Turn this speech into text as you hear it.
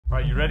All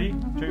right, you ready?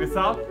 Check this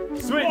out.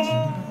 Switch.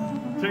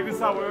 Check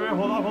this out. Wait,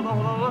 hold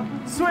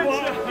on. Switch.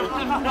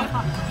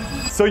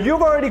 So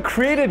you've already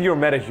created your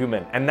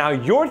MetaHuman, and now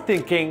you're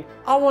thinking,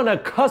 I want to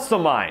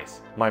customize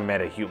my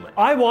MetaHuman.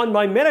 I want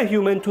my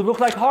MetaHuman to look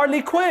like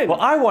Harley Quinn.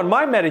 Well, I want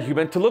my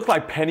MetaHuman to look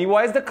like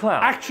Pennywise the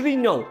Clown. Actually,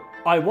 no.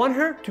 I want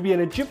her to be an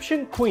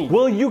Egyptian queen.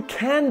 Well, you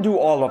can do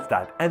all of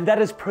that, and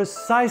that is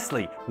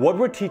precisely what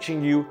we're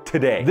teaching you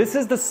today. This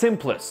is the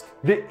simplest,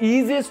 the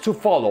easiest to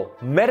follow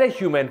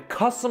MetaHuman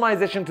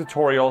customization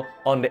tutorial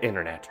on the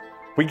internet.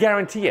 We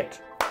guarantee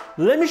it.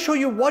 Let me show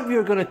you what we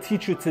are going to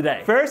teach you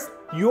today. First,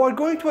 you are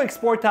going to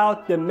export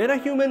out the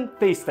MetaHuman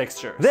face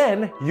textures.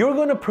 Then, you're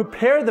going to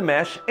prepare the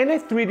mesh in a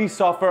 3D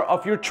software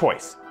of your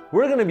choice.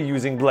 We're going to be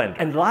using Blender.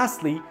 And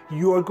lastly,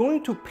 you are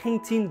going to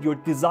paint in your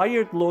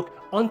desired look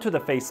onto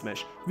the face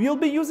mesh. We'll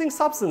be using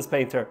Substance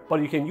Painter,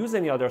 but you can use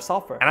any other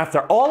software. And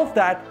after all of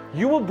that,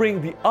 you will bring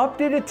the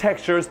updated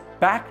textures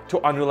back to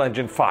Unreal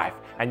Engine 5.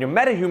 And your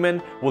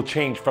MetaHuman will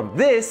change from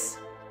this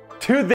to this.